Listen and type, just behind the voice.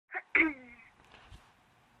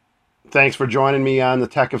Thanks for joining me on the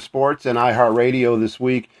Tech of Sports and iHeartRadio this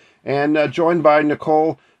week, and joined by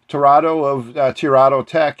Nicole Tirado of Tirado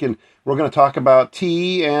Tech, and we're going to talk about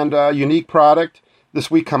tea and a unique product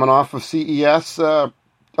this week coming off of CES a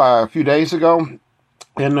few days ago.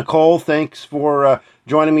 And Nicole, thanks for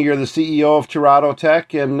joining me. You're the CEO of Tirado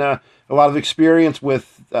Tech, and a lot of experience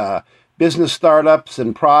with business startups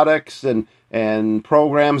and products and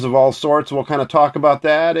programs of all sorts. We'll kind of talk about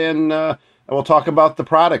that, and we'll talk about the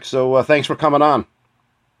product. So thanks for coming on.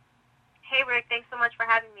 Hey, Rick, thanks so much for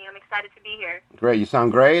having me. I'm excited to be here. Great, you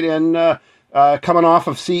sound great. And coming off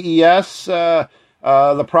of CES,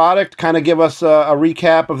 the product, kind of give us a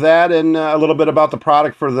recap of that and a little bit about the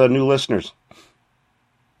product for the new listeners.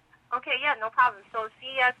 Okay, yeah, no problem. So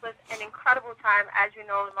CES was an incredible time. As you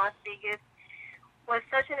know, Las Vegas was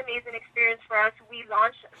such an amazing experience for us. We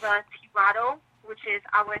launched the Tirado, which is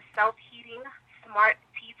our self-heating smart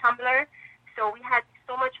tea tumbler. So we had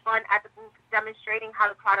so much fun at the booth demonstrating how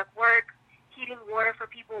the product works, heating water for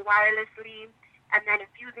people wirelessly, and then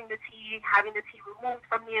infusing the tea, having the tea removed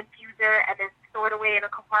from the infuser, and then stored away in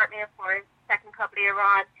a compartment for a second cup later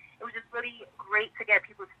on. It was just really great to get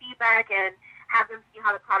people's feedback and have them see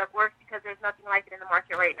how the product works, because there's nothing like it in the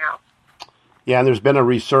market right now. Yeah, and there's been a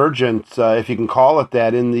resurgence, if you can call it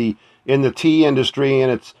that, in the tea industry,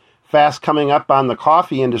 and it's fast coming up on the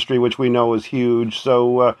coffee industry, which we know is huge.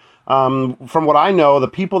 So from what I know, the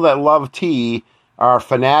people that love tea are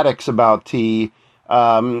fanatics about tea.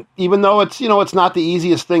 Even though it's not the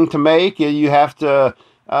easiest thing to make, you have to,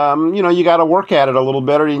 you got to work at it a little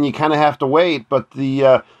bit, and you kind of have to wait. But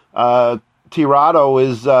the Tirado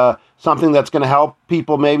is something that's going to help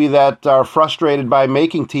people maybe that are frustrated by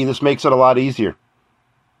making tea. This makes it a lot easier.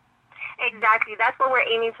 Exactly. That's what we're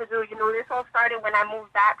aiming to do. This all started when I moved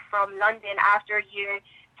back from London after a year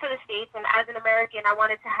to the States. And as an American, I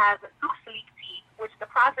wanted to have loose leaf tea, which the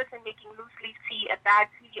process in making loose leaf tea and bag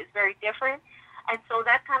tea is very different. And so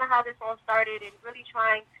that's kind of how this all started, and really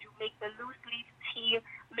trying to make the loose leaf tea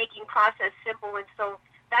making process simple. And so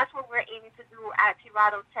that's what we're aiming to do at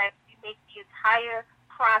Tirado Tech. We make the entire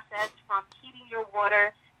process from heating your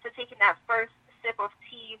water to taking that first sip of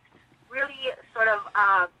tea really sort of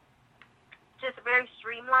just very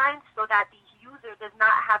streamlined, so that the user does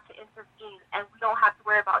not have to intervene, and we don't have to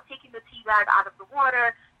worry about taking the tea bag out of the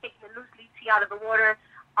water, taking the loose leaf tea out of the water.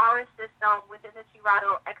 Our system within the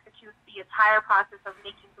Tirado executes the entire process of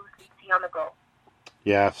making loose leaf tea on the go.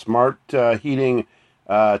 Yeah, smart heating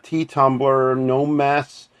tea tumbler, no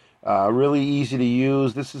mess, really easy to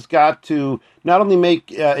use. This has got to not only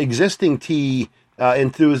make existing tea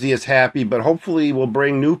enthusiasts happy, but hopefully will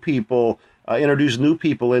bring new people, introduce new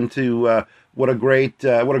people into what a great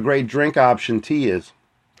drink option tea is.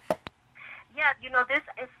 Yeah, this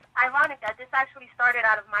is ironic that this actually started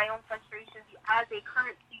out of my own frustrations as a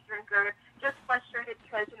current tea drinker, just frustrated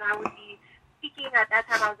because, I would be speaking at that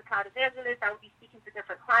time. I was a cloud evangelist. I would be speaking to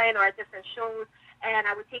different clients or at different shows, and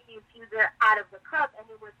I would take the infuser out of the cup, and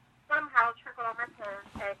it would somehow trickle on my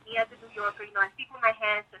pants. And me as a New Yorker, I speak with my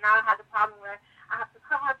hands, so now I have the problem where I have to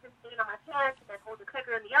cover up the stain on my pants and then hold the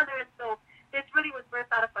clicker in the other. And so this really was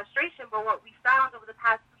birthed out of frustration. But what we found over the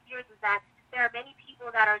past 2 years is that there are many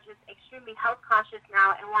people that are just extremely health conscious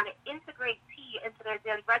now and want to integrate tea into their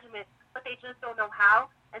daily regimen, but they just don't know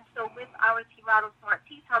how. And so with our Tirado Smart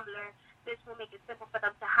Tea Tumbler, this will make it simple for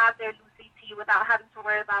them to have their loose leaf tea without having to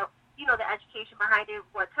worry about, the education behind it.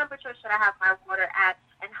 What temperature should I have my water at,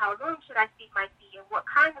 and how long should I steep my tea, and what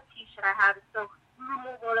kind of tea should I have? And so we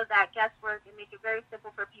remove all of that guesswork and make it very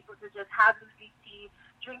simple for people to just have loose leaf tea,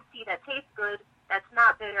 drink tea that tastes good, that's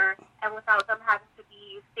not bitter, and without them having to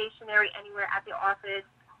be stationary anywhere at the office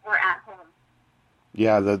or at home.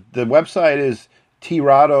 Yeah, the website is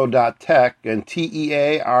tirado.tech, and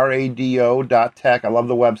TEARADO.tech. I love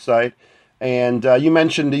the website. And you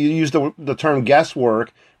mentioned, you used the term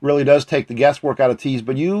guesswork. Really does take the guesswork out of teas,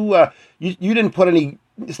 but you didn't put any.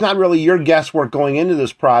 It's not really your guesswork going into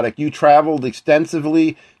this product. You traveled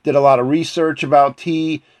extensively, did a lot of research about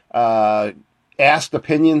tea, asked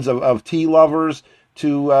opinions of tea lovers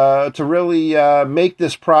to really make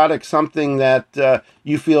this product something that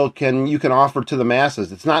you feel you can offer to the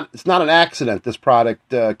masses. It's not an accident this product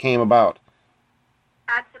came about.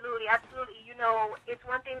 Absolutely. It's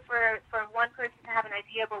one thing for one person to have an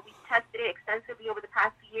idea, but we tested it extensively over the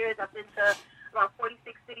past 2 years. I've been to around 46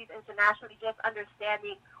 cities internationally, just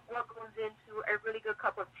understanding what goes into a really good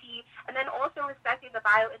cup of tea, and then also respecting the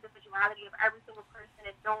bio-individuality of every single person,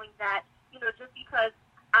 and knowing that, just because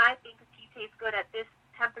I think the tea tastes good at this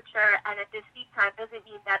temperature and at this steep time doesn't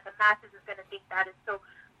mean that the masses is going to think that. And so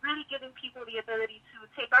really giving people the ability to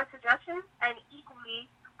take our suggestions and equally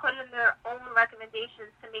put in their own recommendations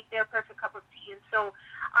to make their perfect cup of tea. And so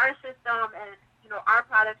our system and, our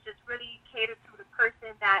products just really cater to the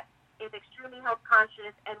person that is extremely health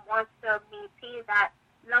conscious and wants to maintain that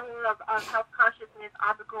level of health consciousness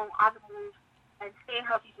on the go, on the move, and stay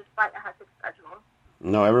healthy despite a hectic schedule.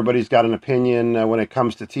 No, everybody's got an opinion when it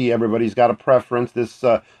comes to tea. Everybody's got a preference. This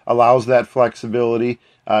allows that flexibility.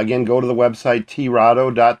 Again, go to the website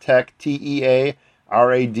tearado.tech,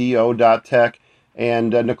 TEARADO.tech.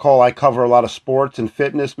 And Nicole, I cover a lot of sports and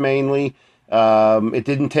fitness mainly. It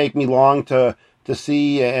didn't take me long to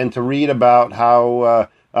see and to read about how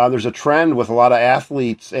there's a trend with a lot of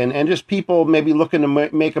athletes and just people maybe looking to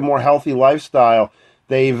make a more healthy lifestyle.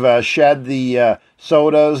 They've shed the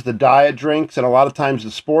sodas, the diet drinks, and a lot of times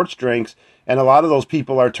the sports drinks, and a lot of those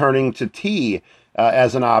people are turning to tea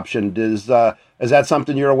as an option. Is that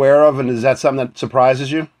something you're aware of, and is that something that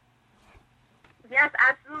surprises you? Yes,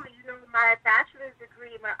 absolutely. My bachelor's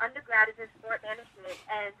degree, my undergrad is in sport management,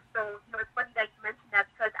 and so it's funny that you mentioned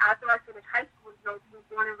that because after I finished high school, being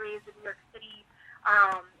born and raised in New York City,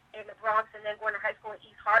 in the Bronx, and then going to high school in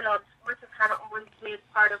East Harlem, sports has kind of always been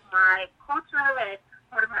part of my culture and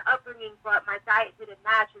part of my upbringing, but my diet didn't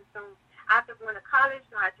match. And so after going to college,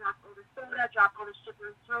 I dropped all the soda, dropped all the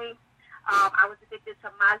sugary drinks. I was addicted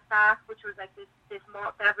to Mazda, which was like this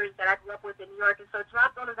malt beverage that I grew up with in New York. And so I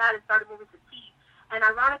dropped all of that and started moving to tea. And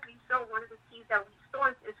ironically so, one of the teas that we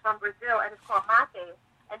source is from Brazil, and it's called mate.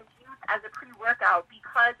 And it's used as a pre-workout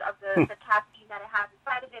because of the caffeine that it has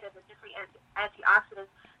inside of it and the different antioxidants.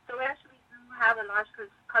 So we actually do have a large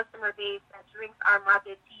customer base that drinks our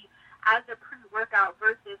mate tea as a pre-workout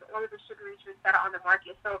versus all of the sugary drinks that are on the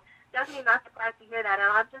market. So definitely not surprised to hear that. And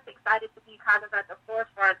I'm just excited to be kind of at the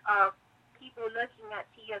forefront of people looking at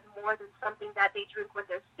tea as more than something that they drink when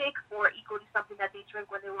they're sick or equally something that they drink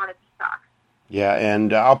when they want to detox. Yeah,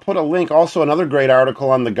 and I'll put a link, also another great article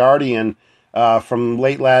on The Guardian from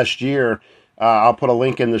late last year. I'll put a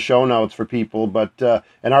link in the show notes for people, but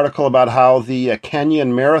an article about how the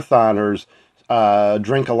Kenyan marathoners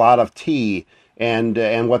drink a lot of tea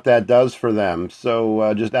and what that does for them.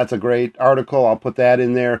 So that's a great article. I'll put that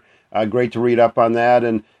in there. Great to read up on that.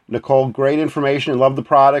 And Nicole, great information. Love the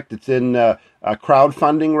product. It's in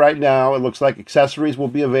crowdfunding right now. It looks like accessories will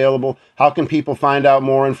be available. How can people find out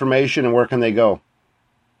more information and where can they go?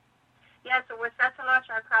 Yeah, so we're set to launch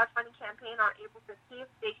our crowdfunding campaign on April 15th.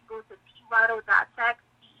 They can go to tearado.tech,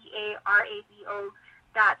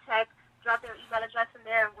 TEARADO.tech. Drop their email address in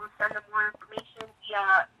there and we'll send them more information. We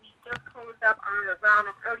just closed up on a round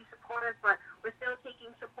of early supporters, but we're still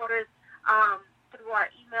taking supporters through our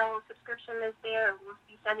email subscription list there, and we'll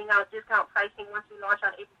be sending out discount pricing once we launch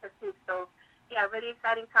on April 15th. So, yeah, really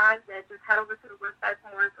exciting times, and just head over to the website for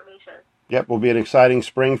more information. Yep, will be an exciting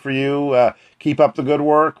spring for you. Keep up the good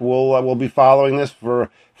work. We'll be following this for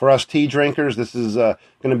us tea drinkers. This is going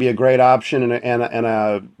to be a great option and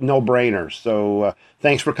a no-brainer. So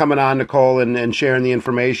thanks for coming on, Nicole, and sharing the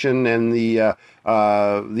information and the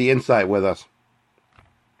insight with us.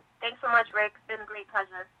 Thanks so much, Rick. It's been a great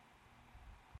pleasure.